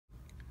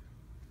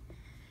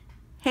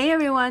Hey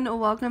everyone,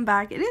 welcome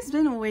back. It has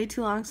been way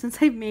too long since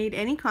I've made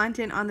any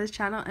content on this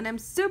channel and I'm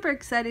super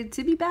excited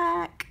to be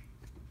back.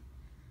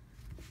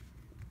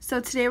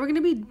 So today we're going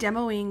to be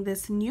demoing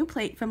this new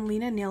plate from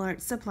Lina Nail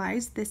Art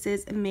Supplies. This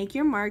is Make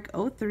Your Mark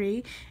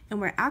 03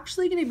 and we're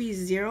actually going to be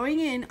zeroing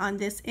in on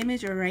this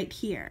image right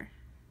here.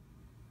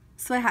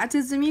 So I had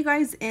to zoom you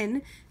guys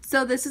in.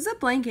 So this is a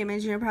blank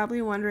image and you're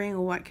probably wondering,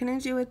 what can I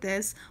do with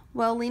this?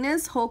 Well,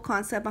 Lina's whole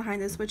concept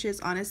behind this, which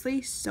is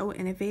honestly so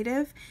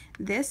innovative,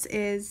 this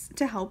is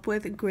to help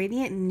with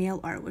gradient nail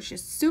art, which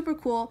is super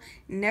cool.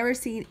 Never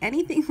seen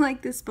anything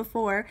like this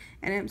before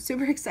and I'm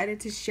super excited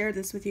to share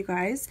this with you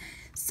guys.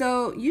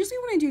 So usually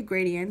when I do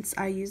gradients,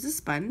 I use a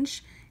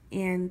sponge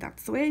and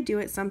that's the way I do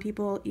it. Some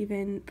people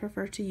even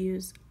prefer to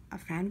use a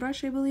fan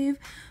brush, I believe,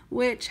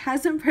 which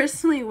hasn't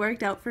personally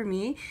worked out for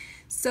me.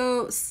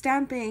 So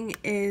stamping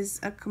is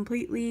a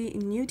completely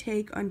new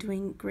take on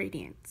doing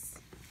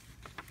gradients.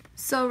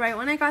 So right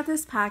when I got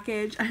this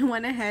package, I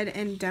went ahead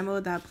and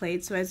demoed that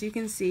plate. So as you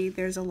can see,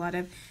 there's a lot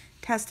of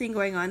testing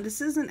going on.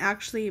 This isn't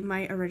actually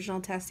my original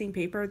testing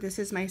paper. This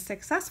is my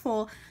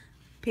successful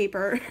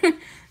paper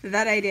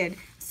that I did.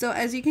 So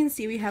as you can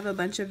see, we have a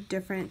bunch of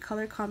different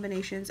color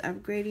combinations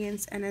of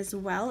gradients and as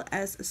well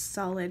as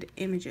solid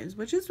images,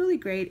 which is really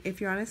great. If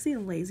you're honestly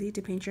lazy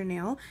to paint your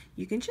nail,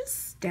 you can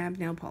just stamp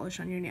nail polish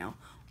on your nail.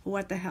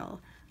 What the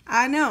hell?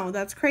 I know,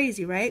 that's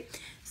crazy, right?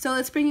 So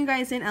let's bring you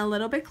guys in a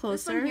little bit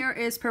closer. This one here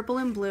is purple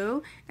and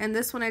blue, and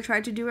this one I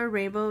tried to do a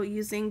rainbow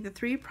using the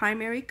three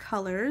primary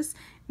colors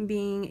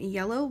being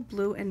yellow,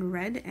 blue, and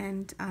red,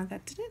 and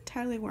that didn't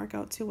entirely work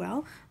out too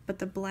well, but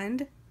the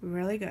blend,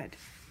 really good.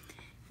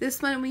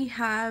 This one we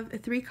have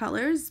three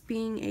colors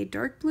being a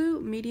dark blue,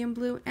 medium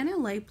blue, and a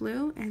light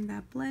blue, and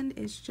that blend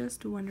is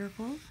just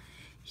wonderful.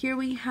 Here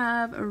we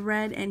have a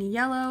red and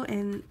yellow,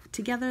 and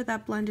together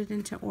that blended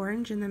into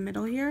orange in the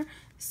middle here.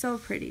 So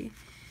pretty.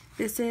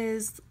 This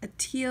is a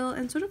teal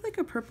and sort of like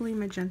a purpley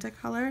magenta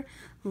color.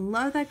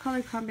 Love that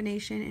color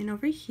combination. And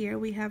over here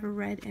we have a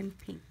red and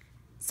pink.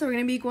 So we're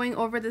going to be going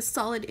over the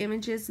solid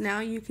images now.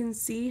 You can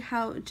see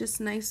how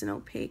just nice and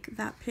opaque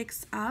that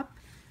picks up.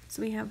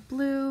 So we have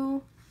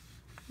blue,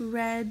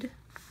 red,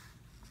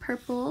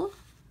 purple,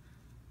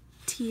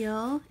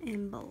 teal,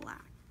 and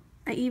black.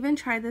 I even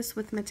tried this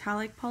with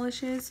metallic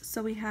polishes.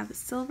 So we have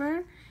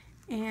silver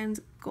and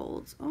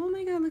gold. Oh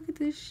my god, look at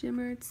this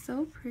shimmer. It's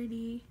so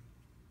pretty.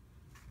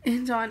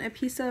 And on a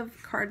piece of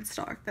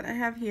cardstock that I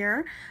have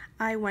here,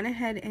 I went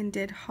ahead and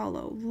did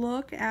hollow.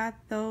 Look at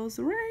those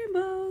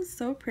rainbows,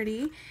 so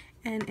pretty.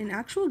 And an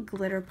actual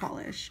glitter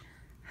polish.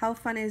 How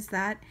fun is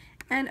that?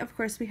 And of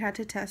course we had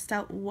to test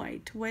out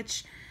white,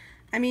 which,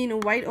 I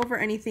mean, white over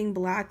anything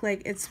black,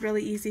 like it's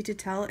really easy to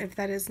tell if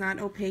that is not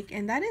opaque,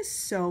 and that is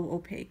so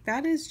opaque.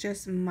 That is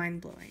just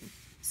mind-blowing.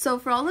 So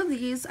for all of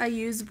these, I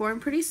use Born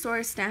Pretty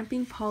Store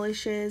stamping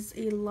polishes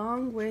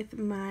along with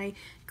my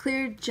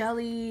clear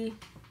jelly,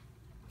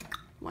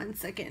 my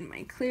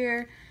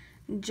clear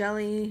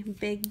jelly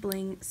big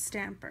bling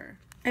stamper.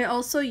 I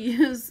also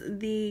use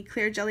the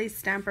clear jelly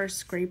stamper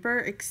scraper.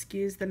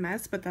 Excuse the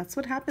mess, but that's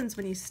what happens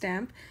when you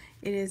stamp.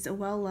 It is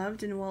well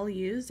loved and well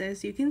used,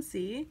 as you can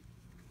see.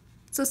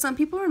 So some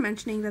people were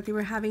mentioning that they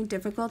were having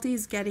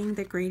difficulties getting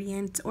the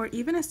gradient or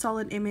even a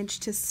solid image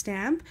to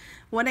stamp.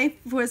 When I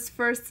was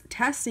first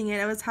testing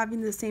it, I was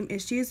having the same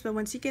issues, but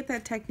once you get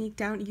that technique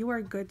down, you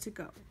are good to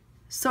go.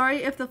 Sorry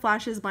if the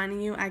flash is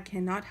blinding you. I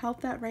cannot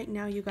help that right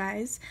now, you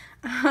guys.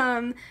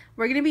 We're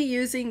going to be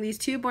using these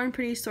two Born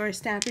Pretty Store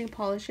stamping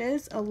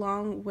polishes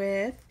along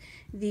with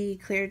the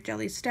clear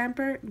jelly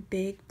stamper,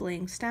 big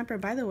bling stamper.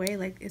 By the way,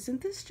 like,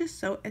 isn't this just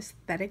so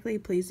aesthetically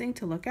pleasing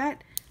to look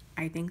at?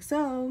 I think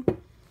so.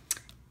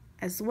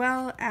 As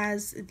well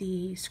as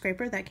the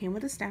scraper that came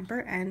with the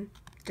stamper, and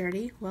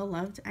dirty, well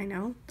loved, I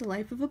know, the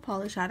life of a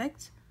polish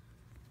addict.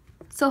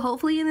 So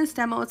hopefully in this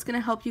demo it's going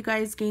to help you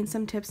guys gain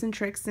some tips and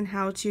tricks in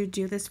how to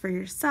do this for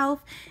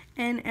yourself,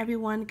 and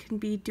everyone can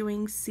be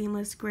doing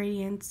seamless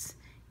gradients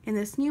in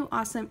this new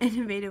awesome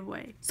innovative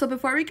way. So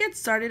before we get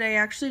started, I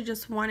actually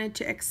just wanted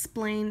to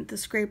explain the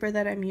scraper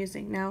that I'm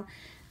using. Now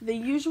the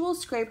usual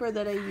scraper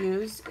that I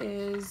use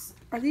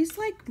are these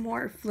like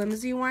more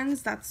flimsy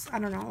ones. I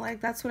don't know, like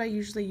that's what I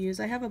usually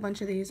use. I have a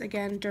bunch of these.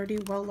 Again, dirty,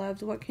 well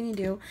loved, what can you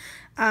do?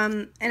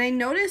 And I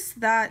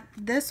noticed that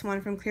this one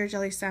from Clear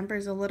Jelly Stamper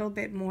is a little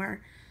bit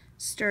more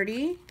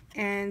sturdy,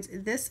 and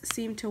this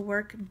seemed to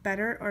work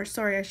better, or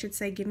sorry, I should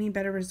say give me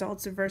better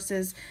results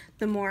versus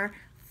the more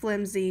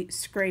flimsy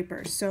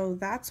scraper. So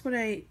that's what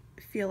I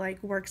feel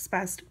like works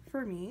best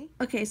for me.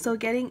 Okay, so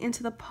getting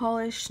into the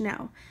polish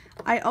now.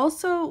 I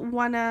also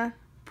want to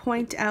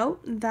point out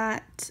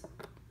that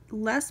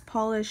less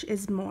polish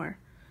is more.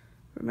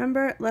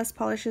 Remember, less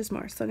polish is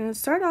more. So I'm going to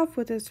start off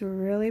with this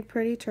really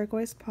pretty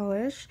turquoise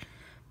polish.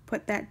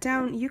 Put that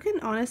down. You can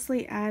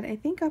honestly add, I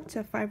think, up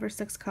to 5 or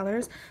 6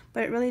 colors,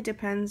 but it really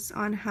depends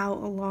on how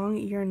long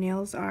your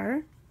nails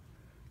are.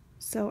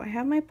 So I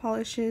have my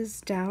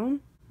polishes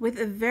down. with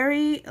a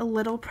very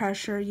little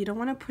pressure. You don't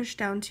want to push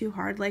down too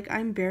hard. Like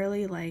I'm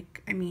barely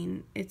like, I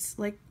mean, it's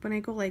like when I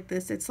go like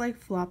this, it's like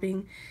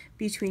flopping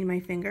between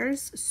my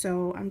fingers.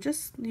 So I'm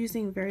just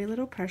using very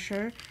little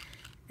pressure,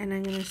 and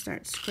I'm going to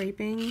start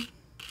scraping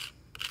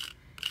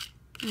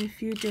in a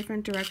few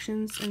different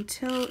directions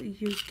until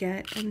you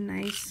get a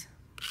nice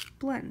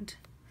blend.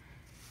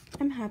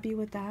 I'm happy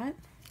with that.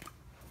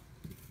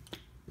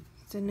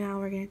 So now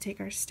we're going to take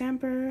our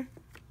stamper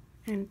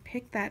and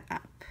pick that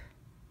up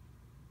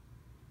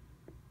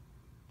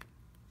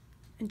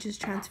and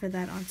just transfer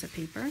that onto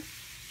paper.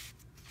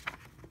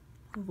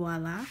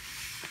 Voila.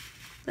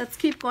 Let's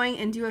keep going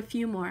and do a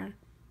few more.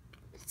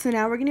 So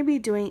now we're going to be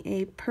doing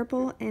a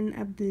purple and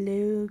a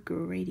blue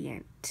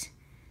gradient.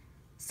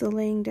 So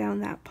laying down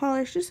that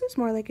polish, this is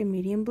more like a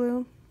medium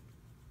blue,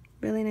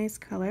 really nice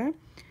color.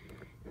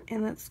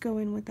 And let's go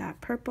in with that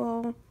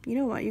purple. You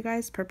know what, you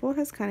guys, purple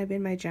has kind of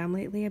been my jam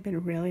lately. I've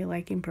been really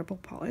liking purple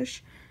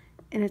polish,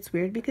 and it's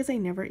weird because I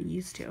never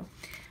used to.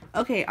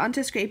 Okay,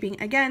 onto scraping.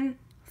 Again,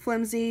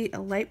 flimsy, a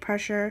light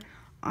pressure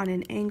on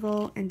an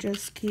angle, and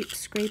just keep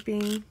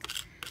scraping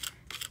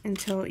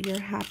until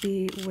you're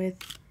happy with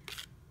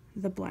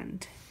the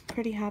blend.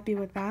 Pretty happy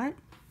with that.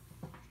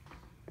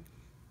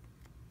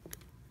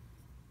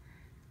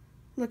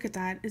 Look at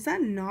that. Is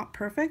that not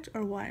perfect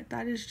or what?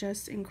 That is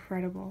just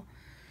incredible.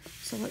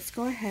 So let's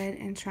go ahead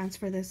and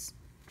transfer this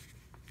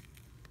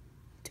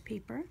to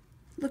paper.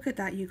 Look at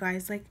that, you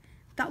guys. Like,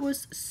 that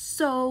was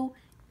so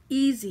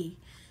easy.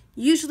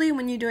 Usually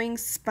when you're doing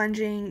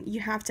sponging, you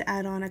have to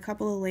add on a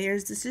couple of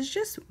layers. This is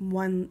just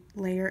one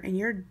layer and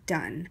you're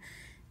done.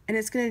 And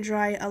it's going to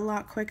dry a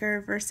lot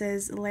quicker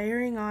versus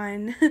layering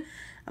on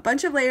a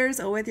bunch of layers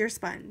with your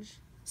sponge.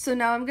 So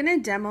now I'm going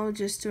to demo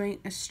just doing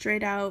a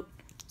straight out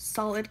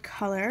solid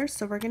color.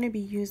 So we're going to be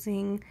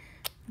using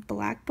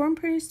Blackborn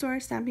Pretty Store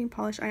stamping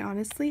polish. I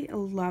honestly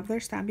love their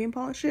stamping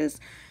polishes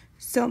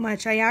so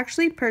much. I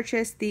actually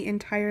purchased the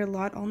entire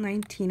lot, all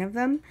 19 of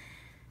them,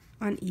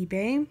 on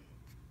eBay.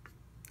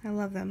 I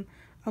love them.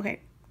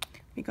 Okay,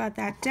 we got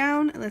that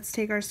down. Let's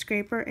take our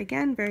scraper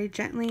again, very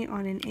gently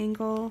on an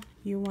angle.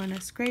 You want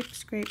to scrape,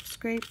 scrape,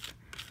 scrape.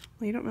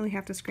 Well, you don't really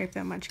have to scrape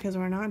that much because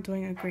we're not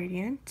doing a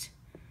gradient.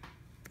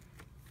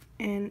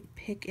 And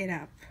pick it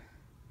up.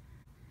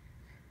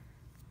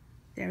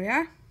 There we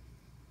are.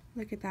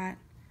 Look at that.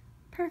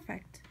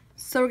 Perfect.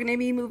 So we're going to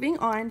be moving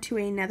on to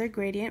another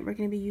gradient. We're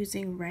going to be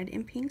using red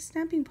and pink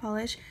stamping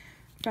polish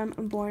from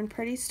Born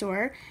Pretty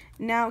Store.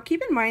 Now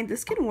keep in mind,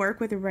 this can work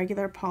with a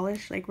regular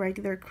polish, like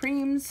regular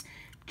creams.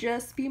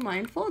 Just be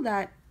mindful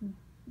that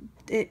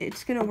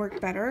it's going to work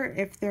better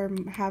if they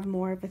have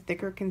more of a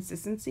thicker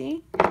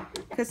consistency,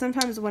 because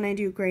sometimes when I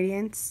do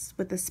gradients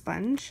with a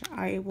sponge,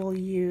 I will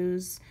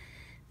use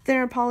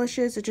thinner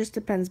polishes. It just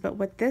depends. But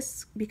with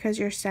this, because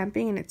you're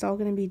stamping and it's all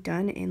going to be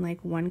done in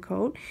like one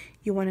coat,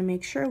 you want to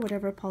make sure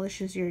whatever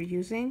polishes you're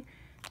using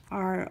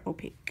are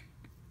opaque.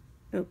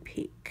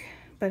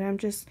 But I'm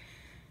just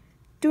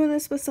doing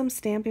this with some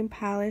stamping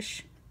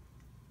polish.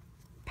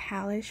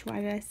 Why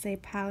did I say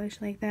polish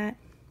like that?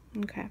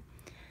 Okay,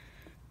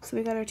 so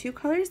we got our two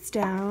colors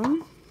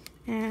down,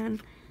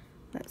 and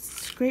let's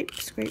scrape,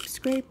 scrape,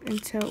 scrape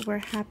until we're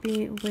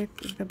happy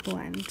with the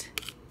blend.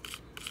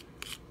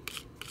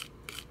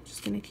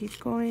 Just gonna keep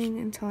going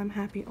until I'm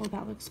happy. Oh,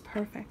 that looks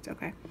perfect.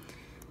 Okay,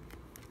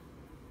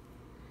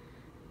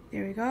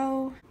 there we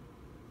go.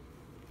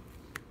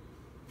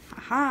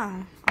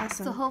 Aha,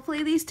 awesome. So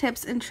hopefully these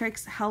tips and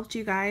tricks helped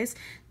you guys.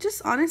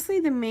 Just honestly,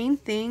 the main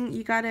thing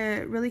you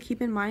gotta really keep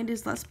in mind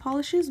is less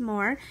polish is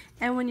more,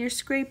 and when you're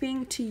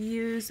scraping, to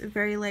use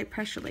very light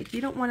pressure. Like,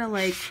 you don't want to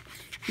like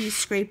be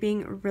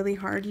scraping really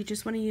hard. You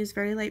just want to use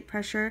very light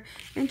pressure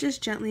and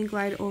just gently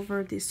glide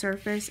over the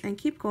surface and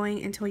keep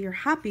going until you're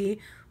happy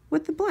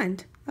with the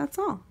blend. That's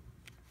all.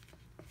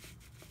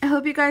 I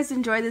hope you guys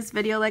enjoyed this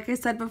video. Like I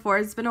said before,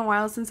 it's been a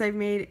while since I've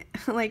made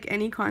like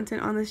any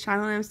content on this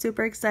channel, and I'm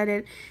super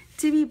excited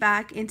to be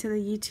back into the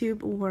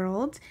YouTube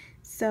world.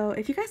 So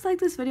if you guys like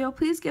this video,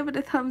 please give it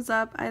a thumbs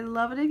up. I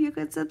love it if you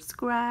could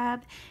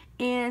subscribe,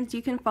 and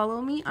you can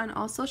follow me on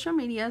all social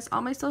medias.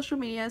 All my social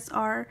medias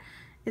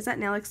is at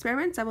Nail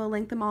Experiments. I will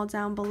link them all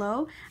down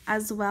below,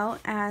 as well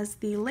as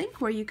the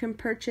link where you can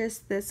purchase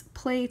this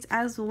plate,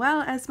 as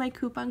well as my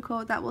coupon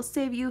code that will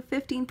save you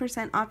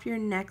 15% off your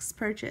next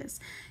purchase.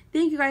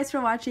 Thank you guys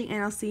for watching,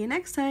 and I'll see you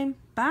next time.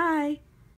 Bye!